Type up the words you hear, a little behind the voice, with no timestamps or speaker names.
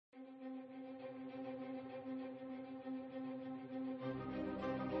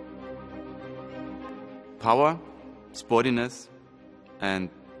power, sportiness, and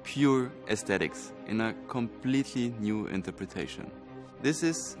pure aesthetics in a completely new interpretation. This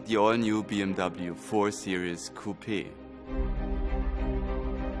is the all-new BMW 4 Series Coupé.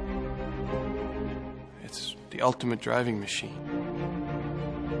 It's the ultimate driving machine.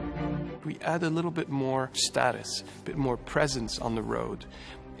 We add a little bit more status, a bit more presence on the road.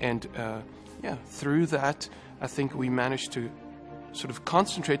 And through that, I think we managed to sort of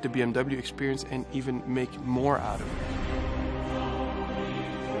concentrate the BMW experience and even make more out of it.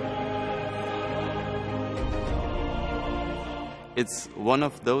 It's one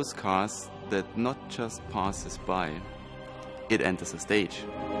of those cars that not just passes by, it enters a stage.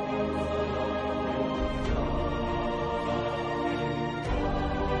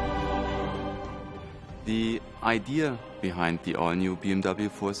 The idea behind the all-new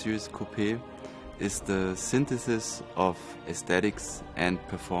BMW 4 Series Coupé is the synthesis of aesthetics and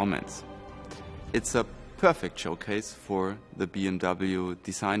performance. It's a perfect showcase for the BMW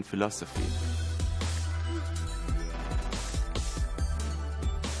design philosophy.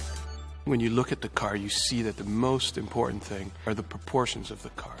 When you look at the car, you see that the most important thing are the proportions of the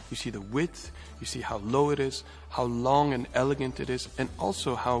car. You see the width, you see how low it is, how long and elegant it is, and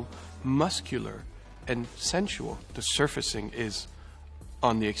also how muscular and sensual the surfacing is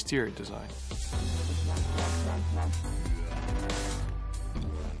on the exterior design.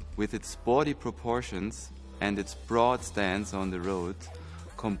 With its sporty proportions and its broad stance on the road,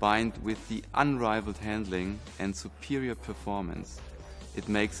 combined with the unrivaled handling and superior performance, it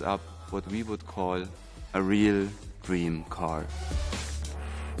makes up what we would call a real dream car.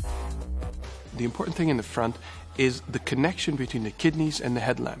 The important thing in the front is the connection between the kidneys and the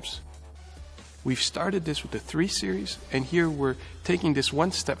headlamps. We've started this with the 3 Series, and here we're taking this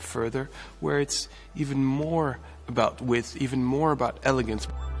one step further, where it's even more about width, even more about elegance.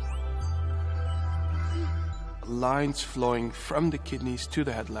 Lines flowing from the kidneys to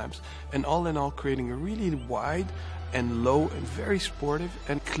the headlamps, and all in all creating a really wide and low and very sportive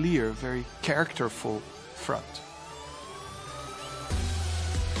and clear, very characterful front.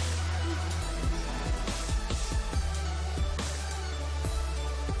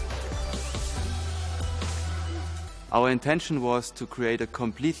 Our intention was to create a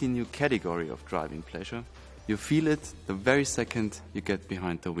completely new category of driving pleasure. You feel it the very second you get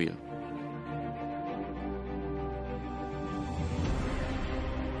behind the wheel.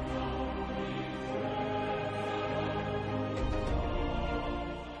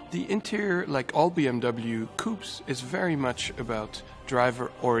 The interior, like all BMW coupes, is very much about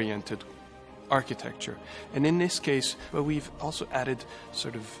driver-oriented architecture. And in this case, we've also added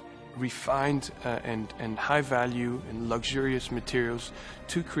sort of refined and high value and luxurious materials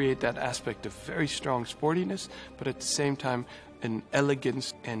to create that aspect of very strong sportiness, but at the same time an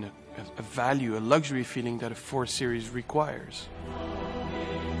elegance and a value, a luxury feeling that a 4 Series requires.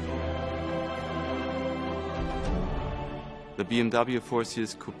 The BMW 4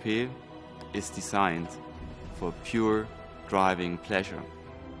 Series Coupé is designed for pure driving pleasure.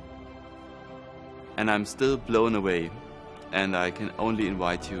 And I'm still blown away, and I can only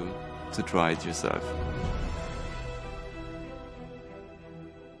invite you to try it yourself.